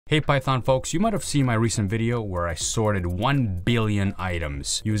Hey Python folks, you might have seen my recent video where I sorted 1 billion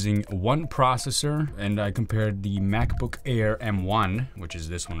items using one processor, and I compared the MacBook Air M1, which is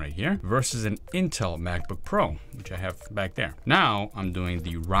this one right here, versus an Intel MacBook Pro, which I have back there. Now I'm doing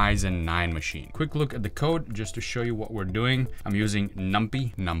the Ryzen 9 machine. Quick look at the code just to show you what we're doing. I'm using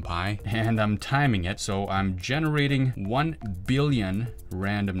NumPy, and I'm timing it. So I'm generating 1 billion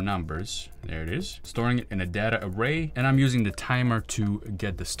random numbers. There it is. Storing it in a data array, and I'm using the timer to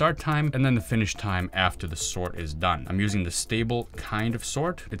get the start time and then the finish time after the sort is done. I'm using the stable kind of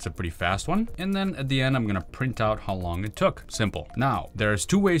sort. It's a pretty fast one. And then at the end, I'm gonna print out how long it took. Simple. Now, there's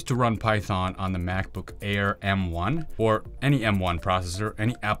two ways to run Python on the MacBook Air M1 or any M1 processor,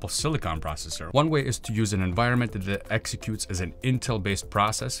 any Apple Silicon processor. One way is to use an environment that executes as an Intel-based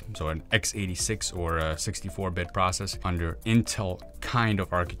process, so an x86 or a 64-bit process under Intel kind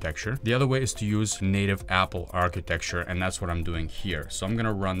of architecture. The other way is to use native Apple architecture, and that's what I'm doing here. So I'm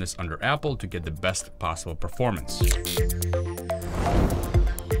gonna run this under Apple to get the best possible performance.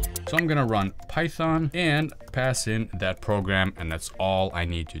 So I'm gonna run Python and pass in that program, and that's all I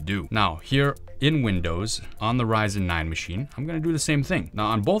need to do. Now here in Windows, on the Ryzen 9 machine, I'm gonna do the same thing. Now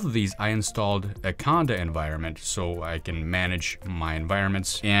on both of these, I installed a Conda environment so I can manage my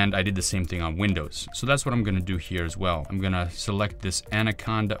environments, and I did the same thing on Windows. So that's what I'm gonna do here as well. I'm gonna select this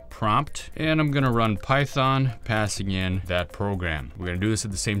Anaconda prompt, and I'm gonna run Python, passing in that program. We're gonna do this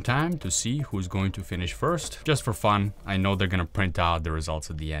at the same time to see who's going to finish first. Just for fun, I know they're gonna print out the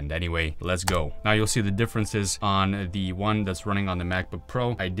results at the end. Anyway, let's go. Now you'll see the differences on the one that's running on the MacBook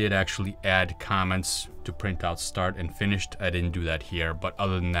Pro. I did actually add comments to print out start and finished. I didn't do that here, but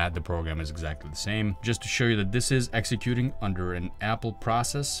other than that, the program is exactly the same. Just to show you that this is executing under an Apple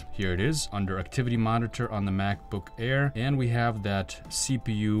process. Here it is under activity monitor on the MacBook Air, and we have that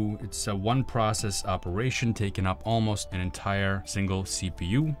CPU. It's a one process operation taking up almost an entire single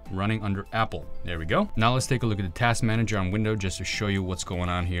CPU running under Apple. There we go. Now let's take a look at the task manager on Windows just to show you what's going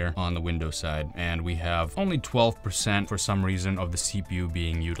on here on the Windows side. And we have only 12% for some reason of the CPU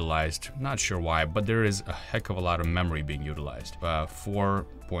being utilized. Not sure why, but there is a heck of a lot of memory being utilized. 4.3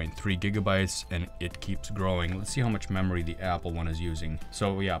 gigabytes, and it keeps growing. Let's see how much memory the Apple one is using.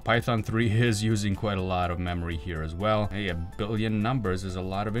 So yeah, Python 3 is using quite a lot of memory here as well. Hey, 1 billion numbers is a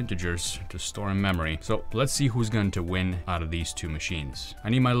lot of integers to store in memory. So let's see who's going to win out of these two machines. I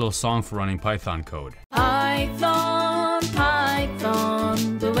need my little song for running Python code. Python,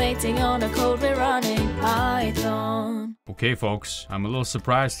 Python, we're waiting on a code, we're running Python. Okay folks, I'm a little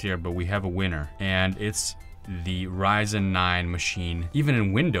surprised here, but we have a winner, and it's the Ryzen 9 machine. Even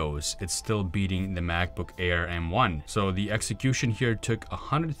in Windows, it's still beating the MacBook Air M1. So the execution here took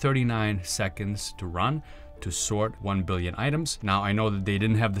 139 seconds to run to sort 1 billion items. Now I know that they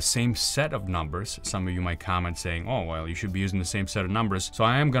didn't have the same set of numbers. Some of you might comment saying, oh, well, you should be using the same set of numbers. So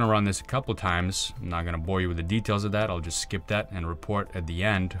I am gonna run this a couple times. I'm not gonna bore you with the details of that. I'll just skip that and report at the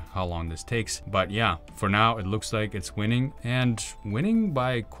end how long this takes. But yeah, for now, it looks like it's winning, and winning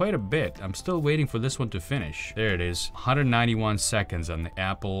by quite a bit. I'm still waiting for this one to finish. There it is, 191 seconds on the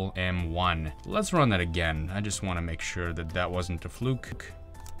Apple M1. Let's run that again. I just wanna make sure that that wasn't a fluke.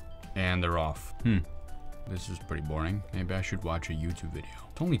 And they're off. This is pretty boring. Maybe I should watch a YouTube video.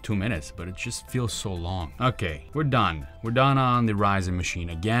 It's only 2 minutes, but it just feels so long. Okay, we're done. We're done on the Ryzen machine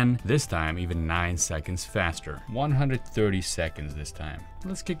again. This time, even 9 seconds faster. 130 seconds this time.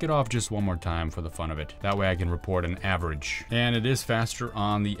 Let's kick it off just one more time for the fun of it. That way I can report an average. And it is faster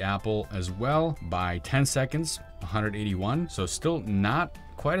on the Apple as well by 10 seconds, 181. So still not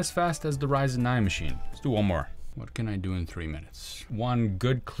quite as fast as the Ryzen 9 machine. Let's do one more. What can I do in 3 minutes? One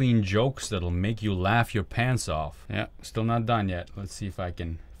good clean jokes that'll make you laugh your pants off. Yeah, still not done yet. Let's see if I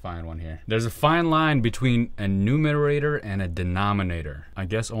can find one here. There's a fine line between a numerator and a denominator. I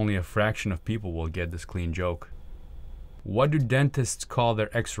guess only a fraction of people will get this clean joke. What do dentists call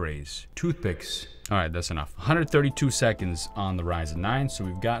their x-rays? Toothpicks. All right, that's enough. 132 seconds on the Ryzen 9, so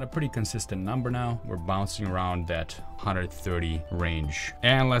we've got a pretty consistent number now. We're bouncing around that 130 range.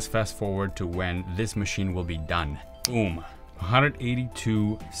 And let's fast forward to when this machine will be done. Boom.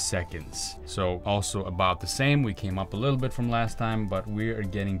 182 seconds. So also about the same. We came up a little bit from last time, but we are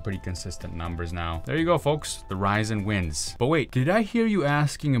getting pretty consistent numbers now. There you go, folks. The Ryzen wins. But wait, did I hear you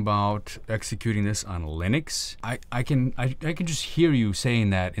asking about executing this on Linux? I can just hear you saying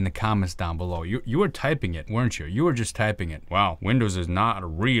that in the comments down below. You were typing it, weren't you? You were just typing it. Wow, Windows is not a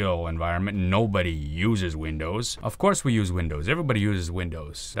real environment. Nobody uses Windows. Of course we use Windows. Everybody uses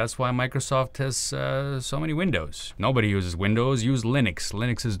Windows. That's why Microsoft has so many Windows. Nobody uses Windows. Use Linux.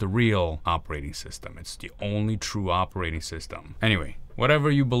 Linux is the real operating system. It's the only true operating system. Anyway,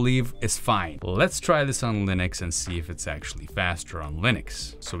 Whatever you believe is fine. Let's try this on Linux and see if it's actually faster on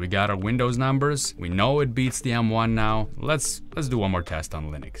Linux. So we got our Windows numbers. We know it beats the M1 now. Let's do one more test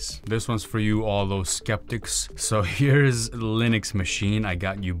on Linux. This one's for you, all those skeptics. So here's the Linux machine. I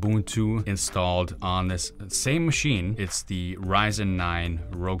got Ubuntu installed on this same machine. It's the Ryzen 9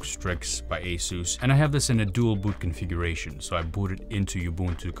 ROG Strix by Asus. And I have this in a dual boot configuration. So I booted into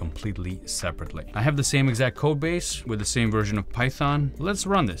Ubuntu completely separately. I have the same exact code base with the same version of Python. Let's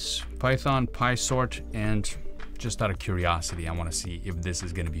run this. Python, PySort, and just out of curiosity, I want to see if this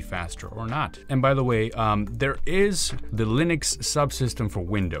is going to be faster or not. And by the way, there is the Linux subsystem for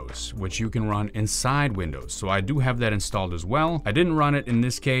Windows, which you can run inside Windows. So I do have that installed as well. I didn't run it in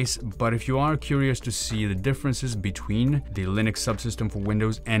this case, but if you are curious to see the differences between the Linux subsystem for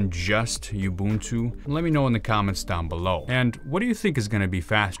Windows and just Ubuntu, let me know in the comments down below. And what do you think is going to be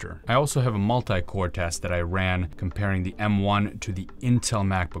faster? I also have a multi-core test that I ran comparing the M1 to the Intel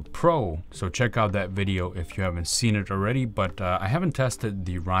MacBook Pro. So check out that video if you haven't seen it already, but I haven't tested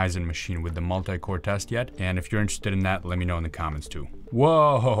the Ryzen machine with the multi-core test yet, and if you're interested in that, let me know in the comments too.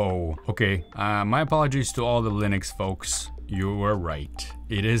 Whoa, okay, my apologies to all the Linux folks. You were right.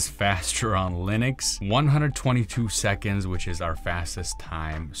 It is faster on Linux. 122 seconds, which is our fastest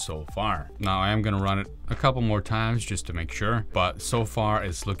time so far. Now I am gonna run it a couple more times just to make sure, but so far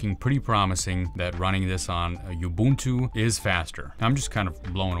it's looking pretty promising that running this on Ubuntu is faster. I'm just kind of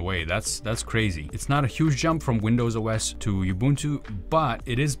blown away. That's crazy. It's not a huge jump from Windows OS to Ubuntu, but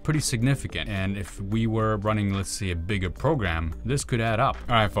it is pretty significant. And if we were running, let's say, a bigger program, this could add up.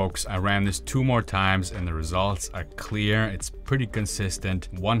 All right, folks, I ran this 2 more times and the results are clear. It's pretty consistent.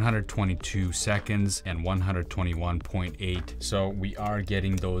 122 seconds and 121.8. So we are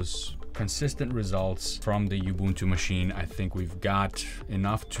getting those consistent results from the Ubuntu machine. I think we've got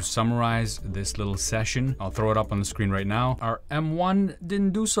enough to summarize this little session. I'll throw it up on the screen right now. Our M1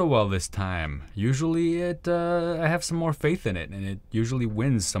 didn't do so well this time. Usually I have some more faith in it, and it usually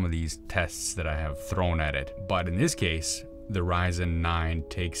wins some of these tests that I have thrown at it. But in this case, the Ryzen 9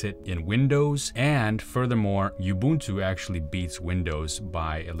 takes it in Windows, and furthermore, Ubuntu actually beats Windows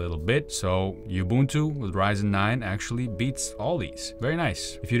by a little bit. So Ubuntu with Ryzen 9 actually beats all these. Very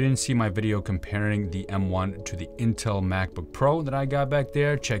nice. If you didn't see my video comparing the M1 to the Intel MacBook Pro that I got back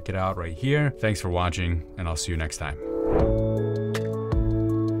there, check it out right here. Thanks for watching, and I'll see you next time.